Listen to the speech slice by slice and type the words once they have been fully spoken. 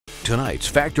Tonight's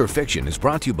Fact or Fiction is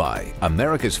brought to you by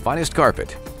America's Finest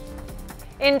Carpet.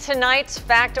 In tonight's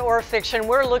Fact or Fiction,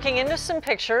 we're looking into some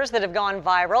pictures that have gone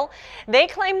viral. They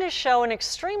claim to show an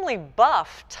extremely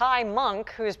buff Thai monk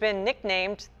who's been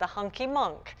nicknamed the Hunky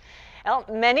Monk. Well,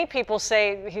 many people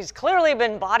say he's clearly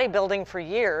been bodybuilding for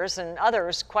years, and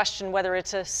others question whether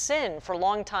it's a sin for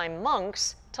longtime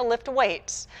monks to lift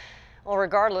weights. Well,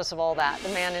 regardless of all that, the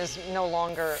man is no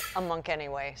longer a monk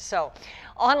anyway. So,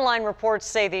 online reports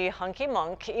say the Hunky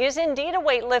Monk is indeed a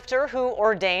weightlifter who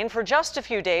ordained for just a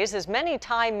few days, as many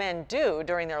Thai men do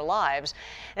during their lives.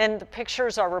 And the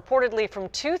pictures are reportedly from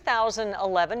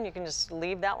 2011. You can just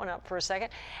leave that one up for a second.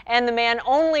 And the man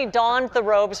only donned the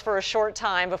robes for a short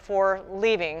time before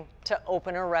leaving to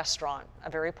open a restaurant, a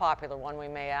very popular one, we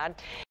may add.